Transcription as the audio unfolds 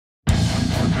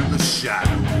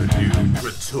shadow the new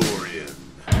Praetorian.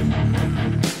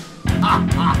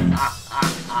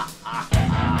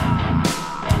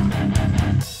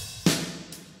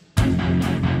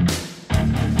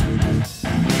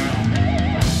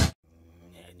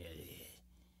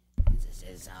 This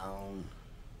is home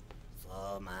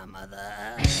for my mother.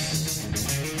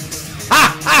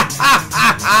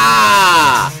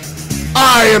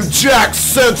 I am Jack's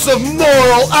sense of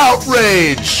moral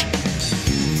outrage,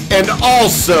 and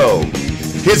also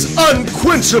his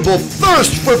unquenchable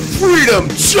thirst for freedom,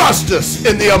 justice,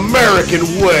 in the American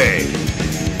way.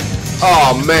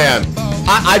 Oh man,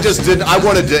 I just didn't. I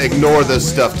wanted to ignore this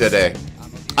stuff today.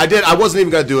 I wasn't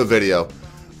even gonna do a video.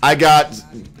 I got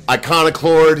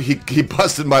Iconoclord. He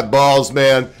busted my balls,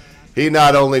 man. He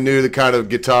not only knew the kind of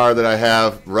guitar that I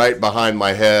have right behind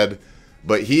my head,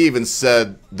 but he even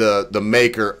said the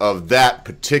maker of that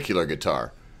particular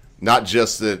guitar. Not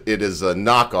just that it is a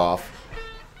knockoff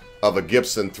of a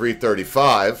Gibson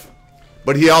 335,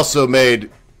 but he also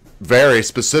made very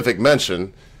specific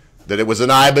mention that it was an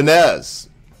Ibanez.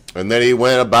 And then he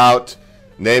went about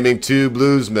naming two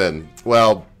bluesmen.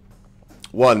 Well,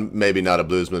 one maybe not a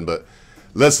bluesman, but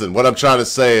listen, what I'm trying to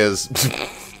say is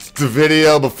the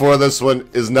video before this one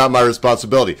is not my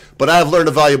responsibility. But I have learned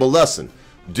a valuable lesson.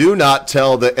 Do not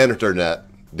tell the internet,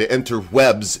 the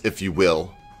interwebs, if you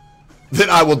will, that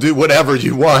I will do whatever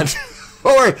you want.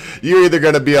 Or you're either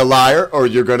going to be a liar or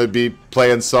you're going to be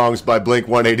playing songs by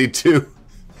Blink-182.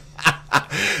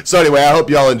 So anyway, I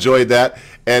hope y'all enjoyed that.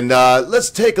 And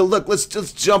let's take a look. Let's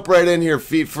just jump right in here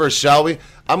feet first, shall we?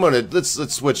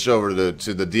 Let's switch over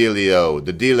to the dealio,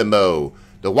 the dealimo,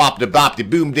 the wop de bop de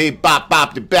boom de bop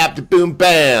bop de bap de boom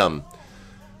bam.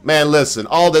 Man, listen,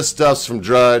 all this stuff's from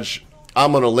Drudge.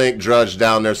 I'm going to link Drudge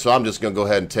down there, so I'm just going to go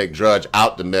ahead and take Drudge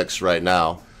out the mix right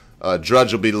now.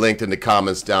 Drudge will be linked in the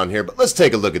comments down here, but let's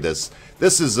take a look at this.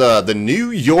 This is the New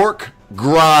York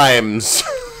Grimes.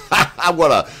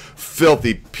 What a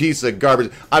filthy piece of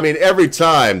garbage. I mean, every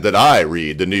time that I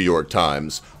read the New York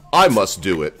Times, I must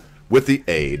do it with the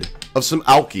aid of some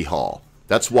alcohol.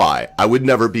 That's why I would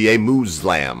never be a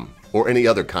Muslim or any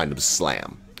other kind of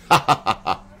slam.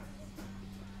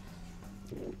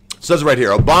 Says right here,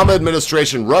 Obama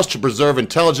administration rushed to preserve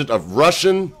intelligence of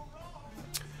Russian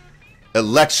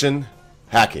election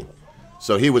hacking.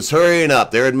 So he was hurrying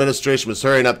up. Their administration was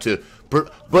hurrying up to...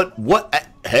 But what...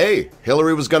 Hey,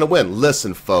 Hillary was going to win.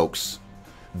 Listen, folks.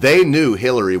 They knew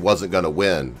Hillary wasn't going to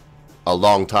win a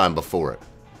long time before it.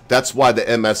 That's why the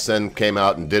MSN came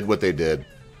out and did what they did.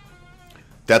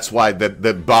 That's why the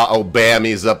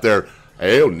Obama's up there.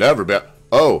 He'll never be...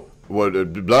 Oh, well,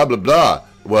 blah, blah, blah.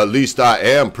 Well, at least I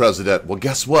am president. Well,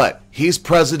 guess what? He's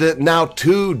president now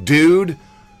too, dude.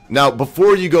 Now,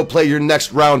 before you go play your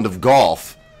next round of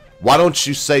golf, why don't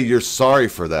you say you're sorry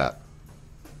for that?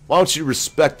 Why don't you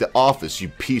respect the office, you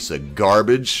piece of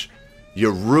garbage?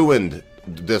 You ruined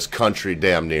this country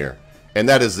damn near. And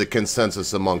that is the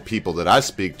consensus among people that I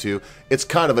speak to. It's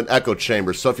kind of an echo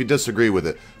chamber, so if you disagree with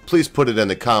it, please put it in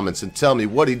the comments and tell me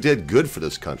what he did good for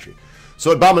this country.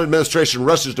 So, Obama administration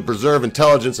rushes to preserve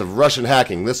intelligence of Russian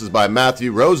hacking. This is by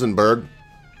Matthew Rosenberg,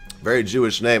 very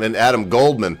Jewish name, and Adam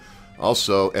Goldman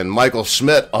also, and Michael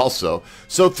Schmidt also.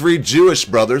 So, three Jewish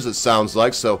brothers, it sounds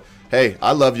like. So, hey,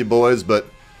 I love you boys, but,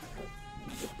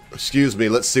 excuse me,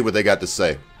 let's see what they got to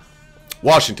say.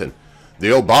 Washington. The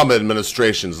Obama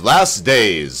administration's last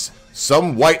days,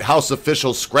 some White House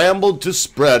officials scrambled to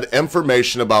spread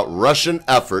information about Russian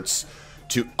efforts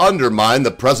to undermine the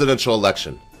presidential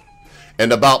election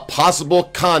and about possible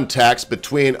contacts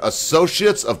between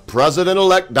associates of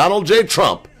President-elect Donald J.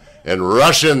 Trump and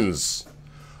Russians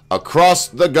across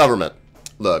the government.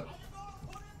 Look,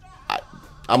 I'm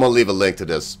going to leave a link to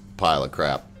this pile of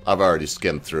crap. I've already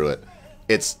skimmed through it.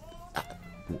 It's...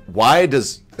 Why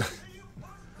does...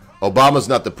 Obama's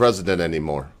not the president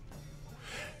anymore.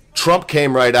 Trump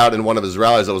came right out in one of his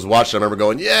rallies I was watching. I remember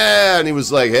going, yeah, and he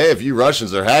was like, hey, if you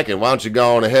Russians are hacking, why don't you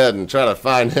go on ahead and try to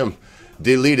find him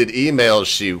deleted emails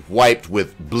she wiped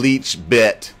with bleach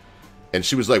bit. And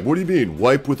she was like, what do you mean,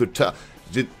 wipe with a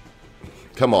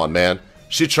come on, man.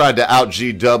 She tried to out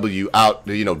GW,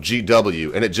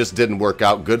 GW, and it just didn't work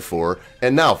out good for her.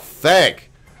 And now thank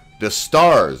the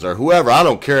stars or whoever. I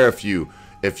don't care if you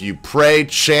pray,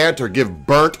 chant, or give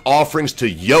burnt offerings to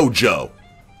Yojo.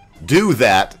 Do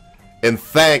that and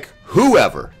thank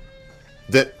whoever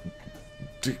that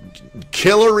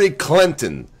Hillary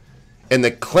Clinton and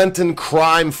the Clinton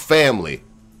crime family,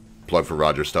 plug for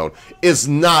Roger Stone, is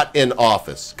not in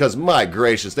office. Because, my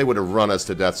gracious, they would have run us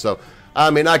to death. So, I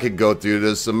mean, I could go through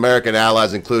this. American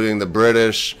allies, including the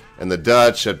British and the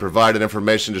Dutch had provided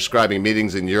information describing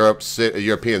meetings in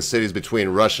European cities between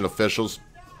Russian officials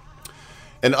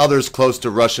and others close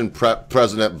to Russian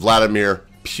President Vladimir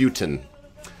Putin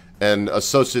and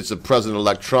associates of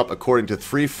President-elect Trump, according to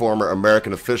 3 former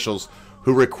American officials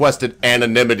who requested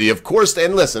anonymity. Of course,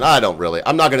 and listen, I'm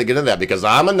not going to get into that because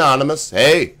I'm anonymous.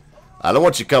 Hey, I don't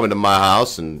want you coming to my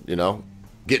house and,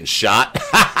 getting shot.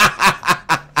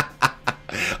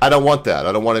 I don't want that.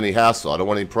 I don't want any hassle. I don't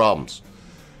want any problems.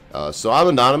 So I'm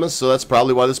anonymous, so that's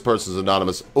probably why this person's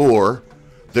anonymous. Or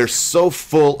they're so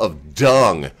full of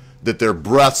dung that their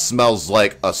breath smells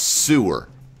like a sewer.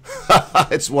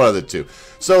 It's one of the two.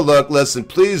 So look, listen,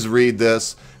 please read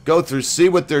this. Go through, see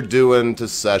what they're doing to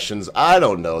Sessions. I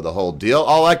don't know the whole deal.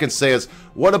 All I can say is,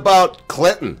 what about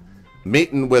Clinton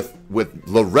meeting with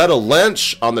Loretta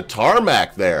Lynch on the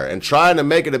tarmac there and trying to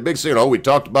make it a big scene? Oh, we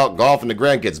talked about golf and the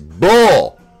grandkids.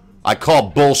 Bull! I call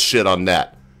bullshit on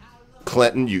that.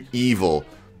 Clinton, you evil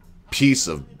piece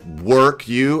of work,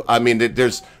 you. I mean,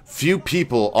 there's few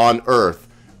people on earth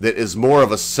that is more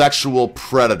of a sexual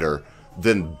predator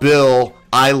than Bill,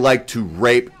 I like to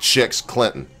rape chicks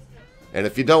Clinton. And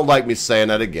if you don't like me saying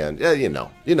that again, yeah, you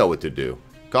know what to do.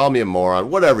 Call me a moron,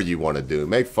 whatever you want to do.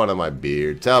 Make fun of my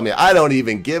beard. Tell me, I don't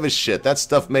even give a shit. That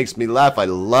stuff makes me laugh. I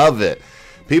love it.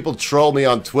 People troll me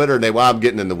on Twitter and I'm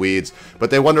getting in the weeds, but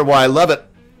they wonder why I love it.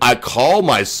 I call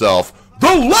myself the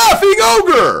Laughing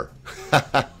Ogre.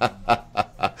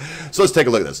 So let's take a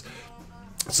look at this.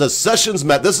 It says Sessions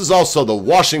met. This is also the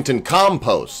Washington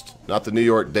Compost, not the New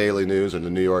York Daily News or the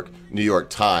New York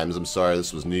Times. I'm sorry,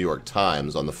 this was New York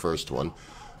Times on the first one.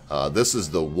 This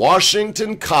is the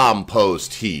Washington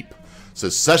Compost heap. It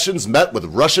says Sessions met with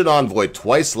Russian envoy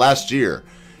twice last year.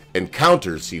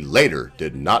 Encounters he later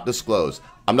did not disclose.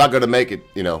 I'm not going to make it,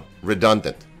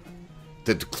 redundant.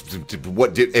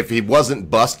 What if he wasn't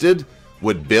busted?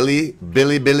 Would Billy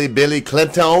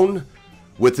Clinton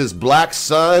with his black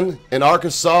son in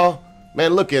Arkansas?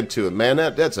 Man, look into it, man.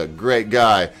 That's a great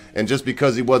guy. And just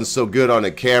because he wasn't so good on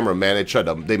the camera, man,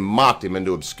 they mocked him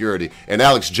into obscurity. And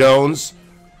Alex Jones,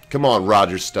 come on,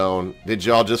 Roger Stone. Did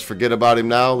y'all just forget about him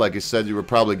now, like you said you were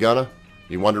probably gonna?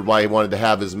 You wondered why he wanted to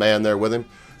have his man there with him?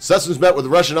 Sessions met with the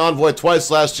Russian envoy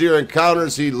twice last year.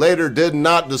 Encounters he later did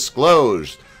not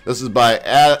disclose. This is by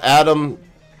Adam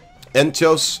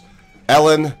Entos,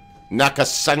 Ellen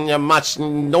Nakasanya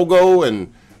Machnogo,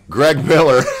 and Greg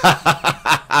Miller.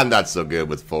 I'm not so good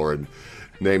with foreign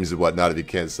names and whatnot if you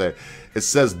can't say. It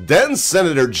says, then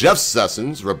Senator Jeff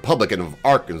Sessions, Republican of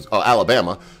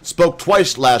Alabama, spoke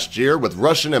twice last year with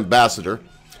Russian ambassador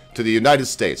to the United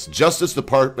States. Justice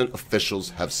Department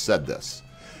officials have said this.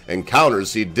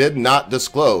 Encounters he did not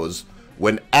disclose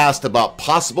when asked about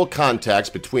possible contacts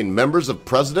between members of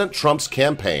President Trump's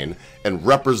campaign and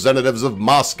representatives of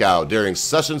Moscow during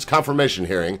Sessions' confirmation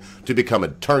hearing to become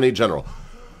Attorney General.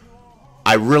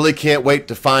 I really can't wait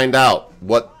to find out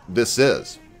what this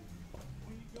is.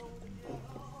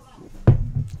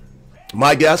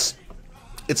 My guess,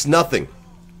 it's nothing.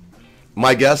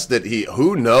 My guess that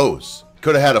who knows,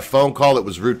 could have had a phone call that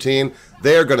was routine.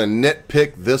 They are going to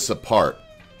nitpick this apart.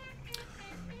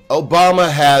 Obama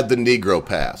had the Negro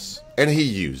Pass, and he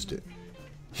used it.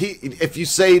 If you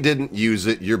say he didn't use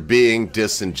it, you're being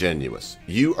disingenuous.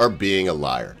 You are being a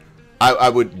liar.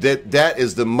 That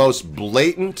is the most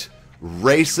blatant,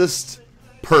 racist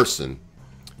person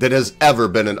that has ever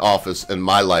been in office in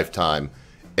my lifetime,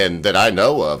 and that I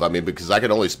know of. I mean, because I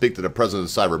can only speak to the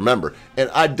presidents I remember,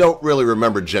 and I don't really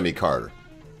remember Jimmy Carter.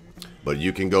 But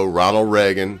you can go Ronald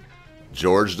Reagan,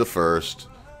 George I,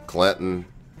 Clinton.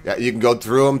 Yeah, you can go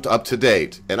through them up to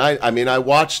date. And I mean, I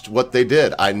watched what they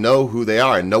did. I know who they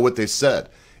are. I know what they said.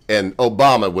 And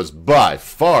Obama was by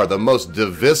far the most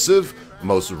divisive,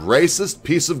 most racist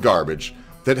piece of garbage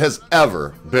that has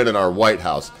ever been in our White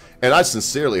House. And I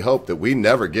sincerely hope that we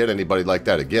never get anybody like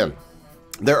that again.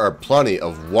 There are plenty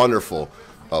of wonderful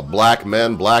black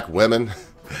men, black women.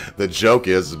 The joke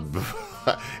is,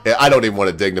 I don't even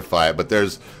want to dignify it, but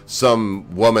there's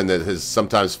some woman that is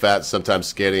sometimes fat, sometimes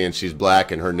skinny, and she's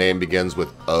black, and her name begins with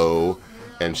O,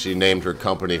 and she named her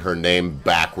company her name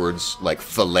backwards, like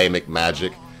Philamic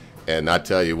Magic. And I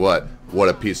tell you what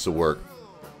a piece of work.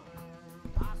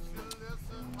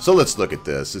 So let's look at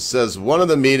this. It says one of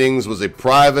the meetings was a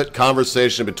private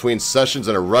conversation between Sessions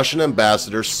and a Russian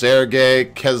ambassador, Sergei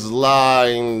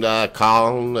Kazlain,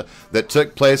 that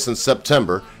took place in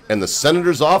September in the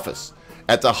senator's office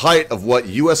at the height of what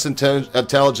U.S.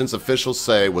 intelligence officials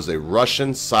say was a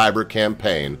Russian cyber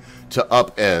campaign to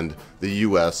upend the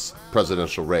U.S.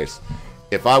 presidential race.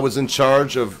 If I was in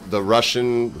charge of the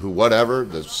Russian,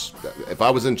 if I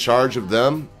was in charge of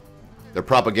them, their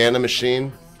propaganda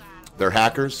machine, their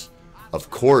hackers, Of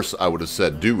course, I would have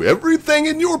said, do everything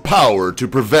in your power to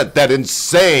prevent that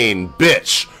insane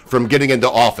bitch from getting into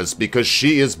office, because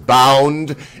she is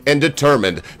bound and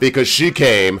determined, because she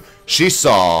came, she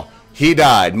saw, he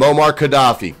died. Muammar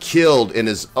Gaddafi killed in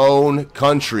his own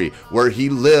country where he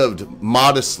lived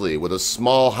modestly with a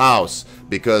small house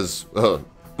because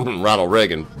Ronald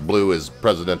Reagan blew his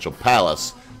presidential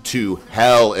palace to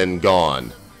hell and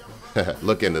gone.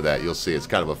 Look into that. You'll see. It's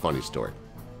kind of a funny story.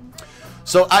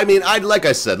 So, I mean, like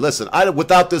I said, listen,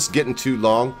 without this getting too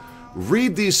long,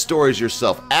 read these stories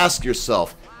yourself. Ask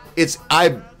yourself,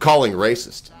 I'm calling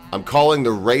racist. I'm calling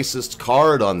the racist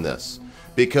card on this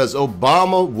because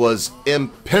Obama was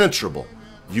impenetrable.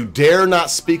 You dare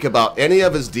not speak about any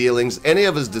of his dealings, any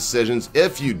of his decisions.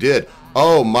 If you did,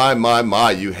 oh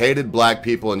my, you hated black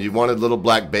people and you wanted little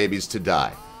black babies to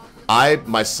die. I,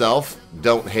 myself,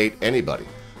 don't hate anybody.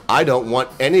 I don't want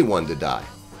anyone to die.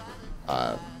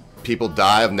 People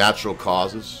die of natural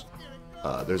causes.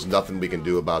 There's nothing we can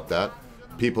do about that.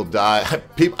 People die.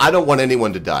 I don't want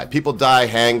anyone to die. People die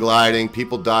hang gliding.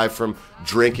 People die from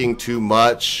drinking too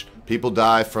much. People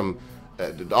die from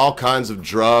all kinds of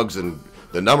drugs. And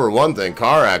the number one thing,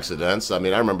 car accidents. I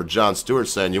mean, I remember Jon Stewart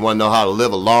saying, you want to know how to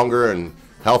live a longer and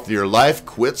healthier life?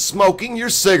 Quit smoking your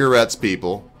cigarettes,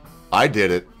 people. I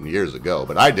did it years ago,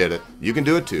 but I did it. You can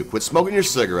do it too. Quit smoking your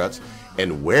cigarettes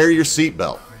and wear your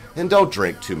seatbelt. And don't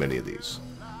drink too many of these.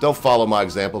 Don't follow my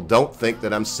example. Don't think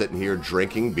that I'm sitting here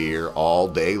drinking beer all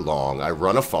day long. I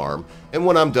run a farm, and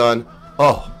when I'm done,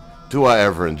 oh, do I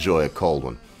ever enjoy a cold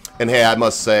one. And hey, I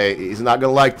must say, he's not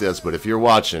going to like this, but if you're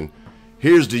watching,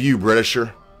 here's to you,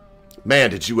 Britisher.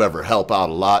 Man, did you ever help out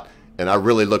a lot, and I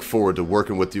really look forward to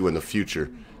working with you in the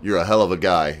future. You're a hell of a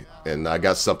guy, and I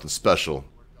got something special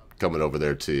coming over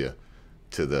there to you,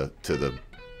 to the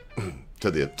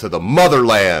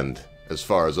motherland. As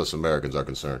far as us Americans are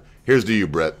concerned. Here's to you,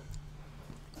 Brett.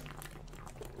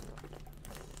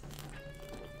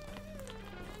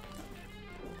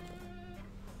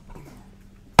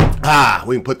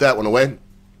 We can put that one away.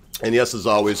 And yes, as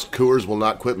always, Coors will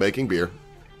not quit making beer.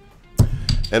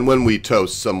 And when we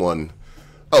toast someone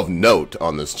of note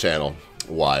on this channel,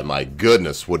 why, my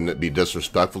goodness, wouldn't it be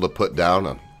disrespectful to put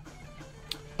down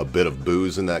a bit of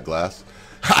booze in that glass?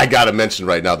 I gotta mention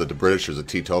right now that the Britisher's a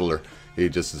teetotaler. He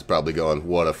just is probably going,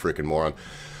 what a freaking moron.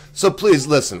 So please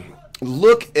listen,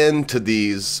 look into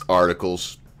these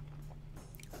articles.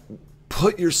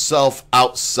 Put yourself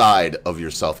outside of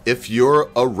yourself. If you're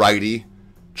a righty,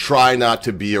 try not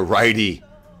to be a righty.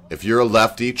 If you're a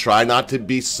lefty, try not to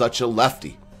be such a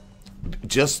lefty.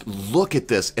 Just look at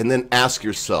this and then ask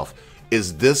yourself,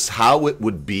 is this how it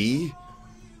would be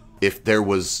if there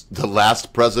was the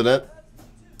last president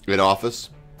in office?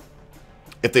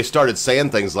 If they started saying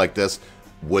things like this,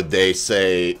 would they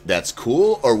say that's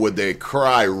cool, or would they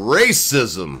cry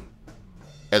racism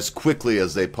as quickly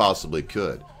as they possibly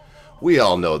could? We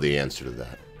all know the answer to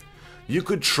that. You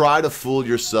could try to fool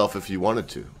yourself if you wanted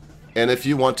to. And if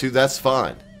you want to, that's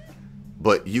fine.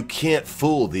 But you can't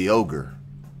fool the ogre.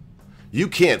 You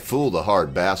can't fool the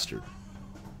hard bastard.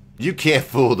 You can't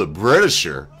fool the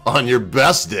Britisher on your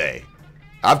best day.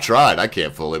 I've tried. I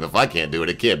can't fool him. If I can't do it,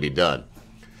 it can't be done.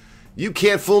 You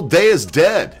can't fool Day is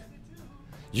Dead.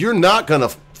 You're not going to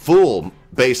fool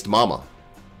Based Mama.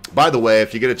 By the way,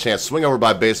 if you get a chance, swing over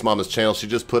by Based Mama's channel. She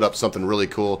just put up something really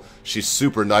cool. She's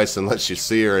super nice and lets you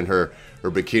see her in her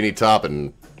bikini top.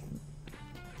 And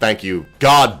thank you.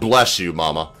 God bless you,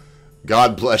 Mama.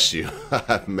 God bless you.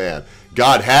 Man,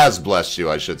 God has blessed you,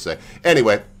 I should say.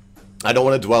 Anyway, I don't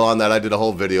want to dwell on that. I did a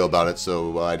whole video about it,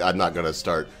 so I'm not going to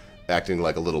start acting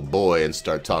like a little boy and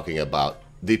start talking about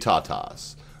the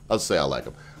tatas. I'll say I like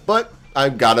them. But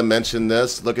I've got to mention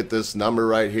this. Look at this number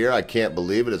right here. I can't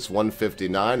believe it. It's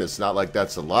 159. It's not like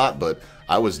that's a lot, but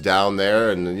I was down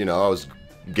there and, you know, I was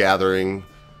gathering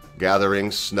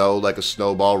snow like a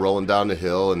snowball rolling down the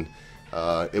hill, and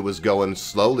it was going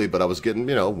slowly, but I was getting,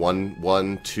 you know,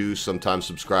 one, two, sometimes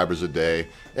subscribers a day,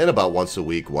 and about once a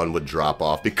week one would drop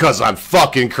off because I'm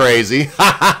fucking crazy.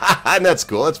 And that's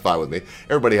cool. That's fine with me.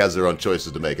 Everybody has their own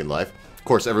choices to make in life. Of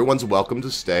course, everyone's welcome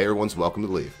to stay. Everyone's welcome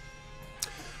to leave.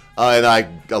 And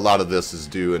a lot of this is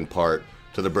due in part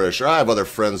to the Britisher. I have other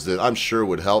friends that I'm sure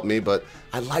would help me, but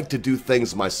I like to do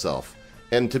things myself.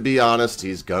 And to be honest,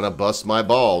 he's gonna bust my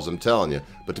balls, I'm telling you.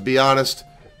 But to be honest,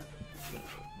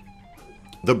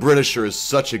 the Britisher is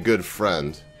such a good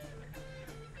friend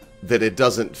that it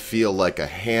doesn't feel like a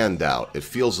handout. It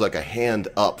feels like a hand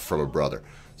up from a brother.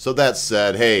 So that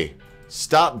said, hey,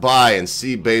 stop by and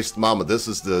see Based Mama. This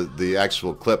is the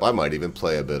actual clip. I might even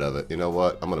play a bit of it. You know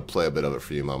what? I'm going to play a bit of it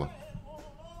for you, Mama.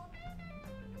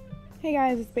 Hey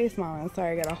guys, it's Based Mama.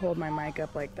 Sorry, I gotta hold my mic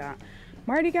up like that.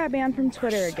 Marty got banned from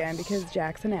Twitter again because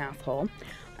Jack's an asshole.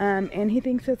 And he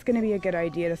thinks it's going to be a good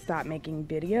idea to stop making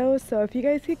videos. So if you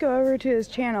guys could go over to his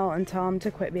channel and tell him to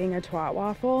quit being a twat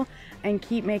waffle and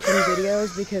keep making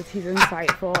videos because he's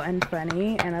insightful and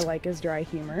funny and I like his dry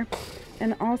humor.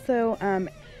 And also,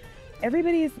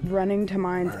 everybody's running to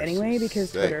Mines anyway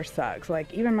because Twitter sucks.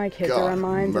 Like, even my kids are on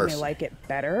Mines and they like it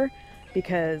better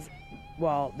because,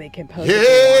 well, they can post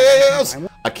Yes!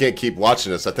 I can't keep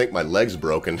watching this. I think my leg's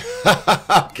broken.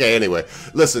 Okay, anyway.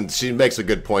 Listen, she makes a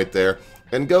good point there.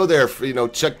 And go there, for, you know,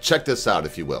 check this out,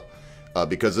 if you will.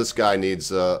 Because this guy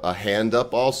needs a hand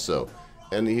up also.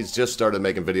 And he's just started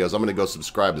making videos. I'm going to go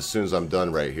subscribe as soon as I'm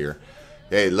done right here.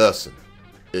 Hey, listen.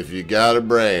 If you got a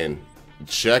brain,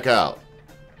 check out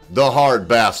The Hard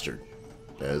Bastard.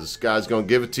 This guy's going to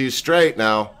give it to you straight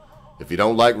now. If you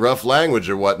don't like rough language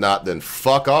or whatnot, then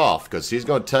fuck off. Because he's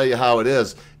going to tell you how it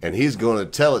is. And he's going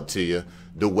to tell it to you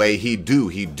the way he do.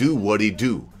 He do what he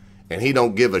do. And he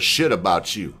don't give a shit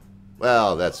about you.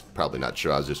 Well, that's probably not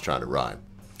true. I was just trying to rhyme.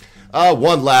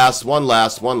 One last.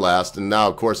 And now,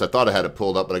 of course, I thought I had it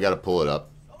pulled up, but I got to pull it up.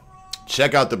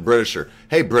 Check out TheBritisher.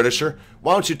 Hey, Britisher,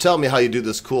 why don't you tell me how you do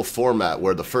this cool format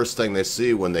where the first thing they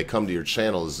see when they come to your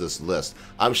channel is this list?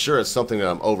 I'm sure it's something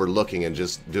that I'm overlooking and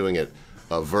just doing it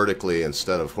vertically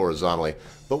instead of horizontally.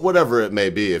 But whatever it may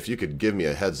be, if you could give me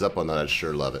a heads up on that, I'd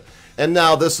sure love it. And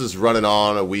now this is running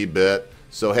on a wee bit.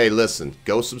 So, hey, listen,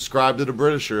 go subscribe to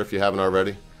TheBritisher if you haven't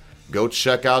already. Go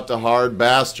check out The Hard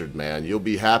Bastard, man. You'll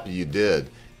be happy you did.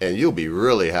 And you'll be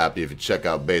really happy if you check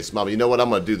out Base Mama. You know what? I'm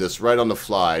going to do this right on the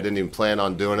fly. I didn't even plan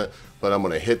on doing it, but I'm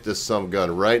going to hit this some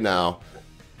gun right now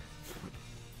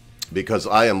because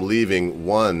I am leaving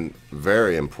one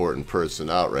very important person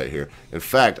out right here. In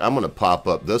fact, I'm going to pop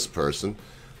up this person.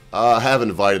 I have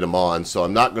invited them on, so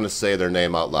I'm not going to say their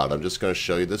name out loud. I'm just going to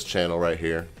show you this channel right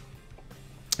here.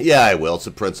 Yeah, I will. It's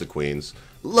the Prince of Queens.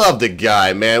 Love the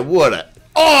guy, man. What a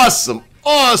awesome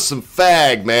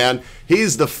fag, man.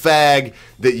 He's the fag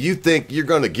that you think you're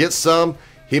gonna get some.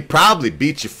 He probably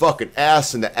beat your fucking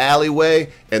ass in the alleyway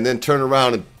and then turn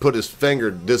around and put his finger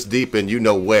this deep in you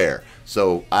know where.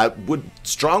 So I would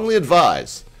strongly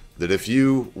advise that if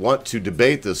you want to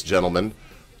debate this gentleman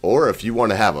or if you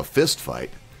want to have a fist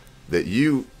fight, that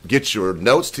you get your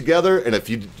notes together, and if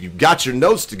you got your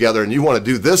notes together and you want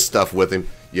to do this stuff with him,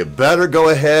 you better go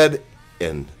ahead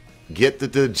and get to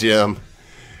the gym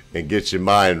and get your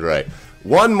mind right.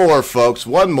 One more, folks,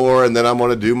 one more, and then I'm going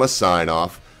to do my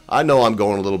sign-off. I know I'm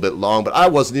going a little bit long, but I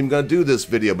wasn't even going to do this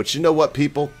video. But you know what,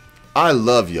 people? I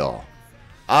love y'all.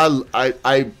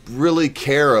 I really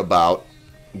care about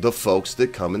the folks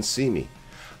that come and see me.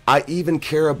 I even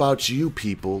care about you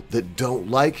people that don't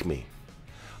like me.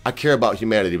 I care about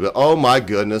humanity, but oh my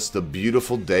goodness, the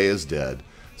beautiful Day is dead.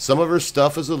 Some of her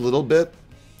stuff is a little bit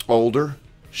older.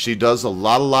 She does a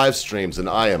lot of live streams, and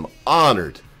I am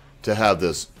honored to have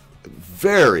this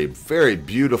very, very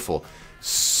beautiful,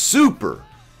 super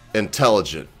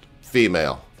intelligent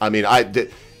female. I mean,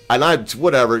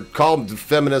 whatever, call them the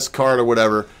feminist card or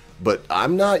whatever, but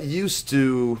I'm not used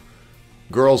to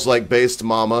girls like Based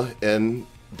Mama and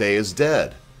Day is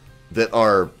Dead that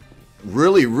are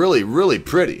really, really, really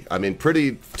pretty. I mean,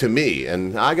 pretty to me,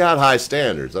 and I got high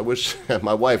standards. I wish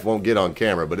my wife won't get on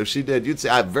camera, but if she did, you'd say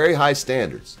I have very high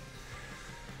standards.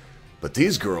 But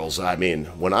these girls, I mean,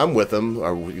 when I'm with them,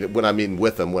 or when I mean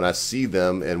with them, when I see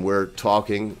them and we're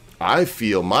talking, I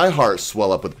feel my heart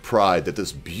swell up with pride that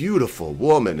this beautiful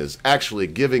woman is actually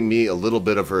giving me a little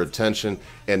bit of her attention.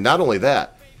 And not only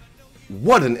that,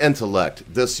 what an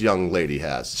intellect this young lady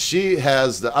has. She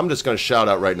has, I'm just going to shout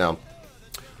out right now,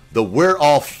 the We're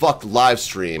All Fucked live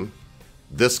stream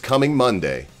this coming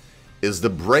Monday is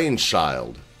the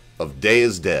brainchild of Day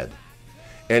is Dead.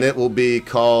 And it will be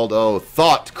called,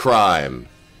 Thought Crime.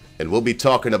 And we'll be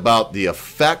talking about the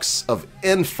effects of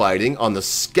infighting on the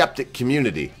skeptic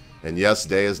community. And yes,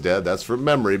 Day is Dead, that's from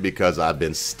memory because I've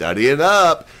been studying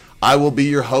up. I will be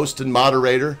your host and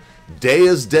moderator. Day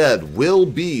is Dead will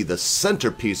be the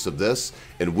centerpiece of this,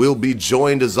 and we'll be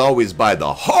joined as always by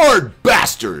the Hard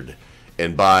Bastard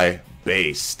and by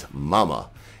Based Mama.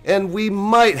 And we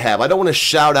might have, I don't want to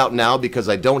shout out now because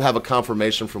I don't have a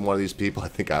confirmation from one of these people. I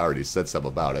think I already said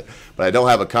something about it, but I don't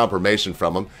have a confirmation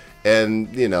from them.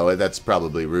 And, you know, that's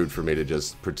probably rude for me to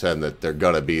just pretend that they're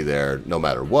going to be there no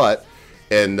matter what.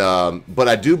 And but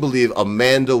I do believe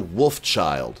Amanda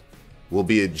Wolfchild will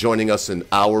be joining us in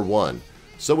hour 1.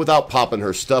 So without popping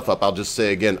her stuff up, I'll just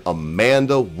say again,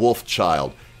 Amanda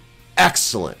Wolfchild.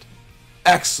 Excellent,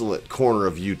 excellent corner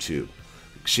of YouTube.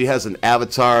 She has an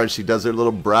avatar and she does her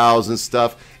little brows and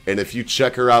stuff. And if you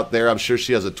check her out there, I'm sure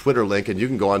she has a Twitter link and you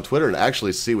can go on Twitter and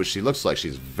actually see what she looks like.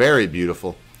 She's very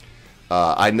beautiful.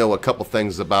 I know a couple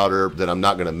things about her that I'm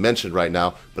not going to mention right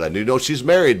now, but I do know she's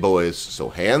married, boys. So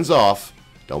hands off.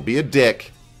 Don't be a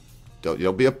dick.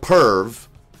 Don't be a perv.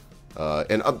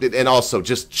 And also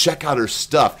just check out her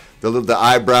stuff. The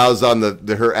eyebrows on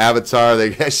her avatar.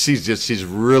 She's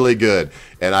really good.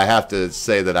 And I have to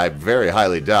say that I very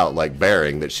highly doubt, like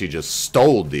Bering, that she just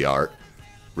stole the art.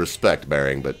 Respect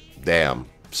Bering, but damn,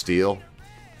 steal.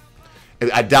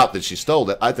 I doubt that she stole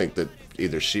it. I think that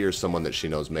either she or someone that she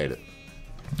knows made it.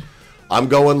 I'm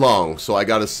going long, so I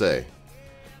gotta say,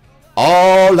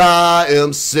 all I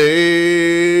am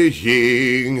saying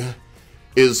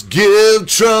is give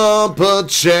Trump a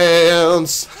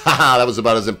chance. Haha, that was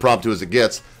about as impromptu as it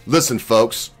gets. Listen,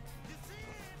 folks,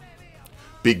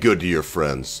 be good to your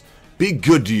friends. Be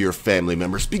good to your family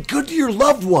members. Be good to your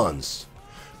loved ones.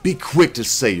 Be quick to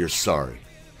say you're sorry.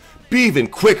 Be even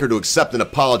quicker to accept an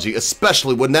apology,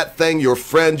 especially when that thing your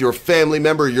friend, your family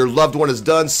member, your loved one has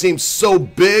done seems so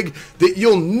big that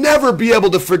you'll never be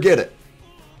able to forget it.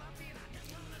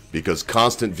 Because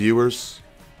constant viewers,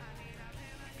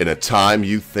 in a time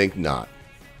you think not,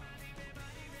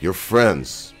 your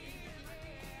friends,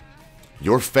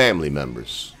 your family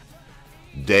members,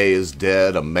 Day is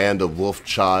Dead, Amanda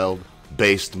Wolfchild,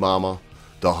 Based Mama,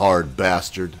 the Hard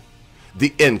Bastard,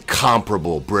 the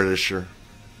incomparable Britisher,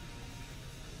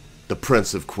 the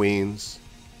Prince of Queens,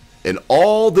 and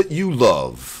all that you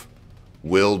love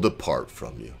will depart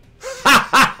from you.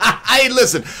 Hey,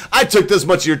 listen, I took this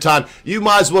much of your time. You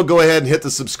might as well go ahead and hit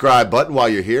the subscribe button while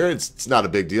you're here. It's not a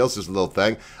big deal. It's just a little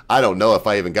thing. I don't know if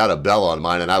I even got a bell on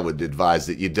mine, and I would advise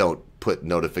that you don't put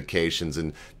notifications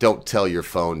and don't tell your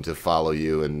phone to follow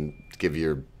you and give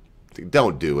your...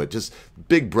 Don't do it. Just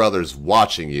Big Brother's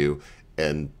watching you,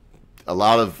 and a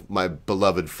lot of my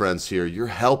beloved friends here, you're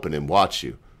helping him watch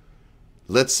you.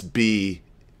 Let's be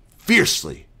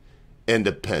fiercely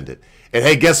independent. And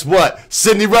hey, guess what?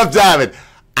 Sydney Rough Diamond,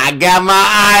 I got my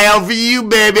eye out for you,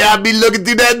 baby. I'll be looking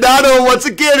through that dotto once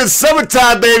again. It's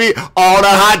summertime, baby. All the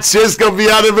hot chicks gonna be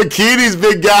out in bikinis,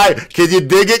 big guy. Can you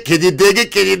dig it? Can you dig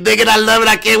it? Can you dig it? I love it.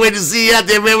 I can't wait to see you out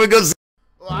there, man. We're gonna see.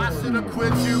 Well, I should have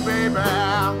quit you, baby.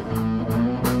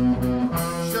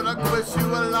 Should have quit you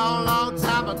a long, long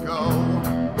time ago.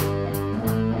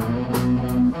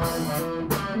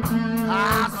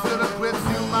 I should have quit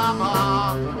you, mama.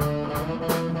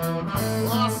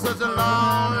 Oh, such a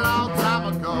long, long time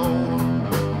ago.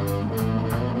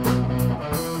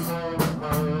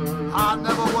 I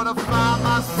never would have found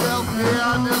myself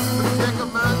here.